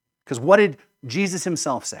 Because what did Jesus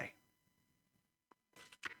himself say?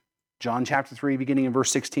 John chapter 3, beginning in verse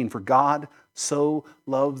 16, "For God so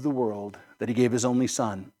loved the world that he gave his only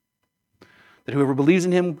Son, that whoever believes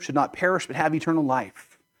in him should not perish but have eternal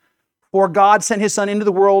life. For God sent his Son into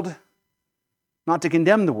the world not to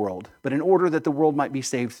condemn the world, but in order that the world might be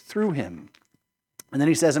saved through him." And then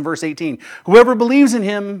he says in verse 18, "Whoever believes in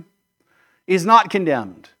him is not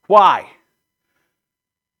condemned." Why?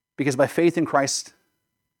 Because by faith in Christ,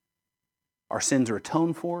 our sins are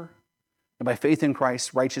atoned for, and by faith in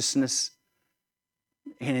Christ, righteousness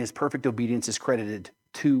and his perfect obedience is credited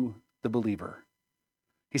to the believer.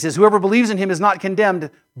 He says, "Whoever believes in him is not condemned,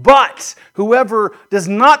 but whoever does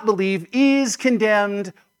not believe is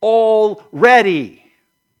condemned already."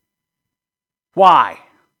 Why?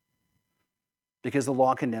 Because the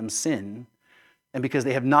law condemns sin, and because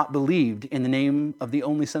they have not believed in the name of the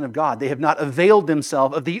only Son of God. They have not availed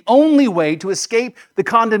themselves of the only way to escape the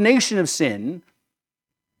condemnation of sin,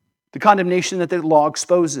 the condemnation that the law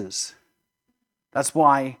exposes. That's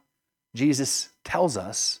why Jesus tells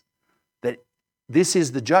us that this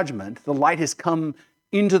is the judgment. The light has come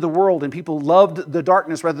into the world, and people loved the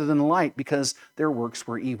darkness rather than the light because their works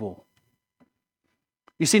were evil.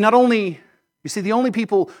 You see, the only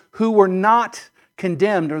people who were not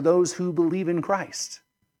condemned are those who believe in Christ.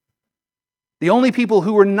 The only people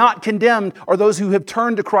who are not condemned are those who have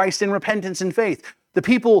turned to Christ in repentance and faith. The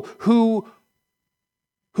people who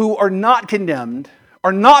are not condemned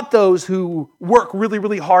are not those who work really,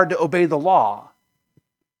 really hard to obey the law.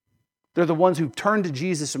 They're the ones who've turned to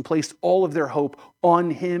Jesus and placed all of their hope on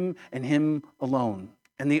him and him alone.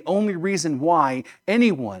 And the only reason why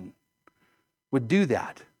anyone would do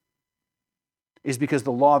that is because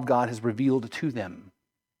the law of God has revealed to them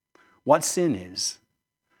what sin is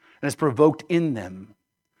and has provoked in them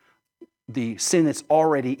the sin that's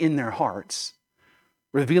already in their hearts,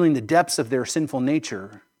 revealing the depths of their sinful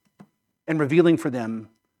nature and revealing for them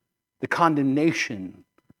the condemnation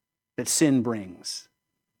that sin brings.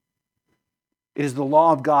 It is the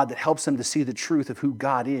law of God that helps them to see the truth of who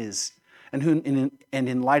God is and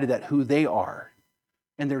in light of that, who they are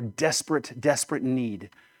and their desperate, desperate need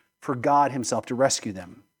for God himself to rescue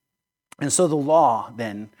them. And so the law,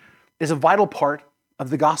 then, is a vital part of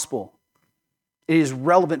the gospel. It is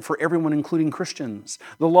relevant for everyone, including Christians.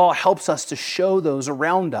 The law helps us to show those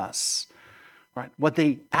around us, right, what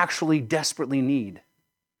they actually desperately need.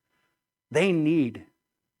 They need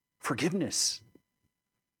forgiveness.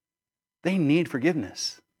 They need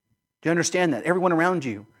forgiveness. Do you understand that? Everyone around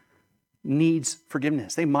you needs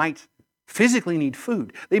forgiveness. They might physically need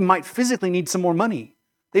food. They might physically need some more money.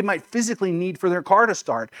 They might physically need for their car to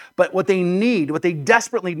start. But what they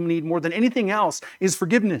desperately need more than anything else is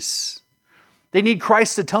forgiveness. They need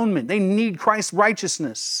Christ's atonement. They need Christ's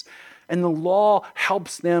righteousness. And the law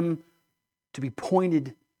helps them to be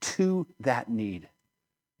pointed to that need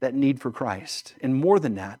for Christ. And more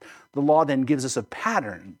than that, the law then gives us a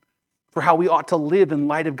pattern for how we ought to live in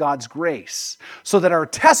light of God's grace, so that our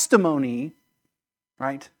testimony,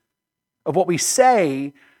 right, of what we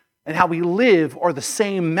say and how we live are the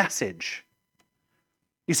same message.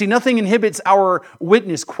 You see, nothing inhibits our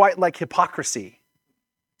witness quite like hypocrisy.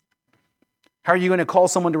 How are you going to call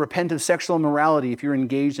someone to repent of sexual immorality if you're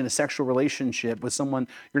engaged in a sexual relationship with someone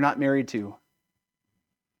you're not married to?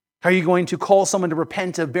 How are you going to call someone to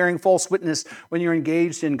repent of bearing false witness when you're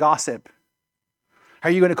engaged in gossip? How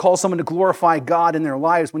are you going to call someone to glorify God in their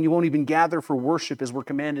lives when you won't even gather for worship as we're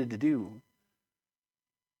commanded to do?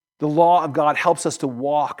 The law of God helps us to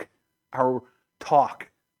walk our talk.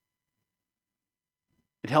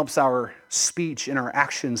 It helps our speech and our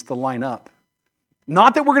actions to line up.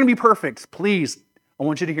 Not that we're going to be perfect. Please, I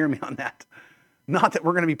want you to hear me on that. Not that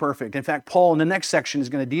we're going to be perfect. In fact, Paul in the next section is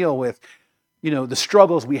going to deal with, the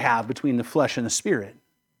struggles we have between the flesh and the spirit.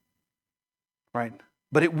 Right?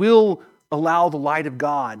 But it will allow the light of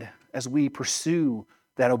God as we pursue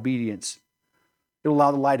that obedience. It will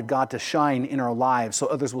allow the light of God to shine in our lives so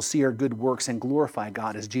others will see our good works and glorify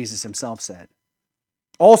God, as Jesus himself said.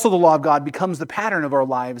 Also, the law of God becomes the pattern of our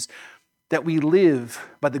lives that we live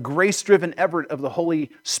by the grace-driven effort of the Holy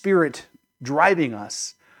Spirit driving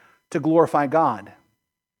us to glorify God.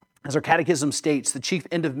 As our catechism states, the chief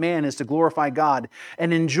end of man is to glorify God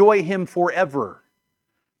and enjoy him forever.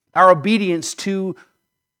 Our obedience to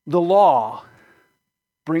the law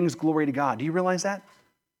brings glory to God. Do you realize that?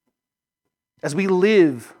 As we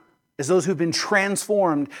live as those who've been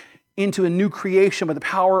transformed into a new creation by the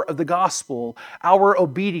power of the gospel, our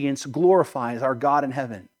obedience glorifies our God in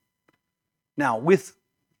heaven. Now, with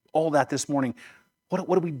all that this morning, what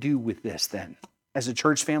do we do with this then? As a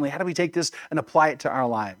church family, how do we take this and apply it to our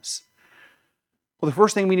lives? Well, the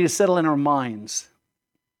first thing we need to settle in our minds,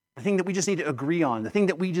 the thing that we just need to agree on, the thing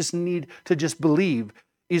that we just need to just believe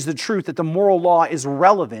is the truth that the moral law is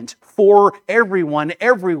relevant for everyone,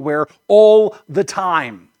 everywhere, all the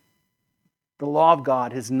time. The law of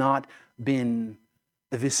God has not been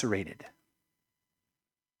eviscerated.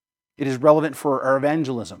 It is relevant for our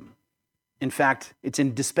evangelism. In fact, it's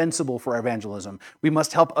indispensable for our evangelism. We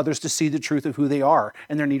must help others to see the truth of who they are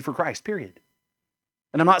and their need for Christ, period.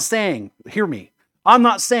 And I'm not saying, hear me, I'm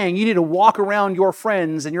not saying you need to walk around your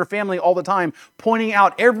friends and your family all the time pointing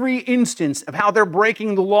out every instance of how they're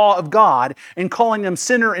breaking the law of God and calling them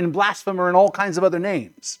sinner and blasphemer and all kinds of other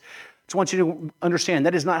names. I just want you to understand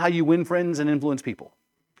that is not how you win friends and influence people.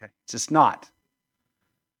 Okay? It's just not.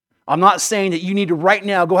 I'm not saying that you need to right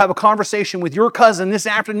now go have a conversation with your cousin this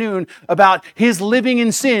afternoon about his living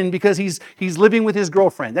in sin because he's living with his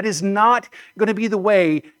girlfriend. That is not going to be the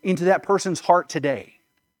way into that person's heart today,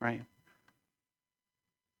 right?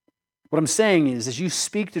 What I'm saying is, as you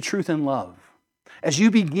speak the truth in love, as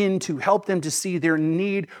you begin to help them to see their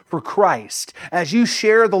need for Christ, as you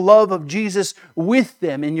share the love of Jesus with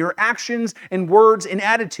them in your actions and words and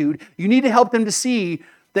attitude, you need to help them to see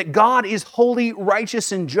that God is holy,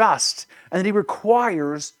 righteous, and just, and that He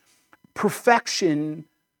requires perfection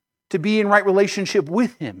to be in right relationship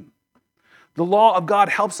with Him. The law of God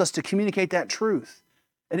helps us to communicate that truth,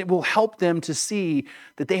 and it will help them to see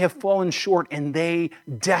that they have fallen short and they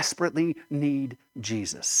desperately need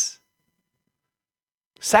Jesus.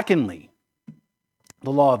 Secondly,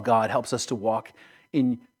 the law of God helps us to walk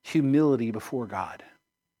in humility before God.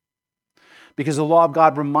 Because the law of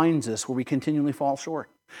God reminds us where we continually fall short.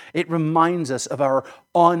 It reminds us of our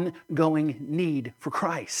ongoing need for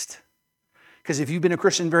Christ. Because if you've been a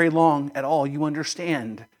Christian very long at all, you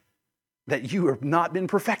understand that you have not been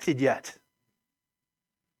perfected yet.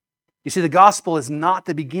 You see, the gospel is not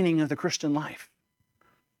the beginning of the Christian life.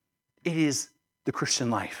 It is the Christian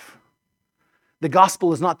life. The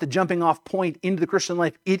gospel is not the jumping off point into the Christian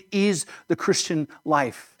life. It is the Christian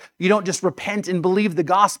life. You don't just repent and believe the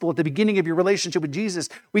gospel at the beginning of your relationship with Jesus.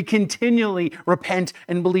 We continually repent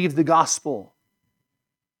and believe the gospel.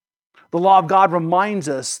 The law of God reminds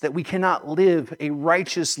us that we cannot live a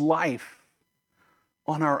righteous life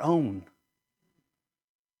on our own.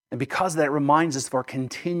 And because of that, it reminds us of our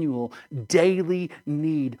continual, daily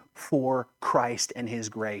need for Christ and His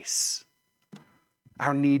grace.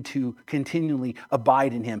 Our need to continually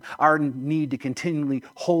abide in Him. Our need to continually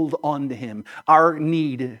hold on to Him. Our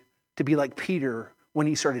need to be like Peter when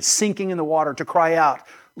he started sinking in the water to cry out,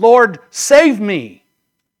 "Lord, save me!"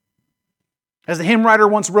 As the hymn writer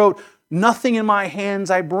once wrote, "Nothing in my hands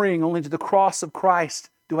I bring, only to the cross of Christ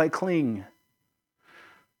do I cling."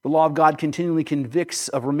 The law of God continually convicts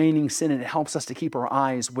of remaining sin, and it helps us to keep our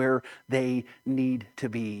eyes where they need to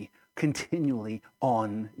be, continually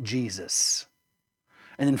on Jesus.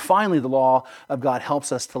 And then finally, the law of God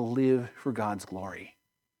helps us to live for God's glory.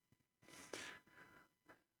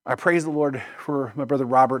 I praise the Lord for my brother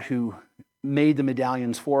Robert, who made the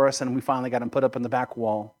medallions for us, and we finally got them put up on the back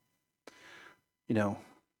wall. And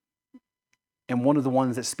one of the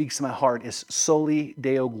ones that speaks to my heart is Soli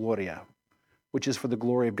Deo Gloria, which is for the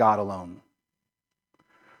glory of God alone.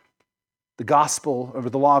 The gospel, or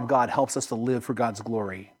the law of God, helps us to live for God's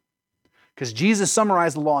glory. Because Jesus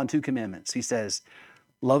summarized the law in 2 commandments. He says,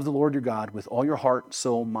 love the Lord your God with all your heart,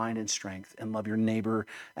 soul, mind, and strength, and love your neighbor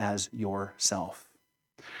as yourself.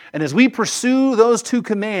 And as we pursue those 2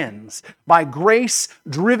 commands by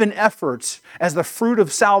grace-driven efforts as the fruit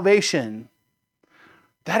of salvation,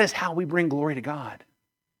 that is how we bring glory to God.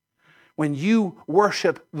 When you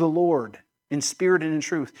worship the Lord in spirit and in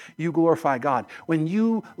truth, you glorify God. When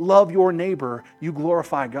you love your neighbor, you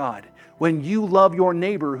glorify God. When you love your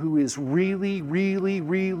neighbor who is really, really,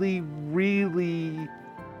 really, really,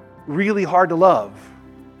 really hard to love,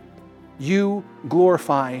 you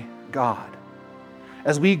glorify God.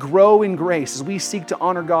 As we grow in grace, as we seek to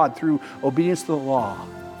honor God through obedience to the law,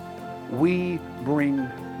 we bring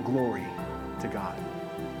glory to God.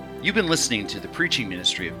 You've been listening to the preaching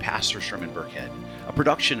ministry of Pastor Sherman Burkhead, a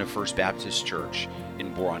production of First Baptist Church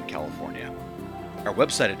in Boron, California. Our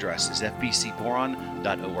website address is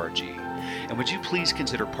fbcboron.org. And would you please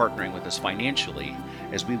consider partnering with us financially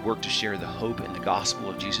as we work to share the hope and the gospel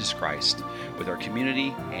of Jesus Christ with our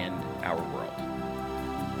community and our world.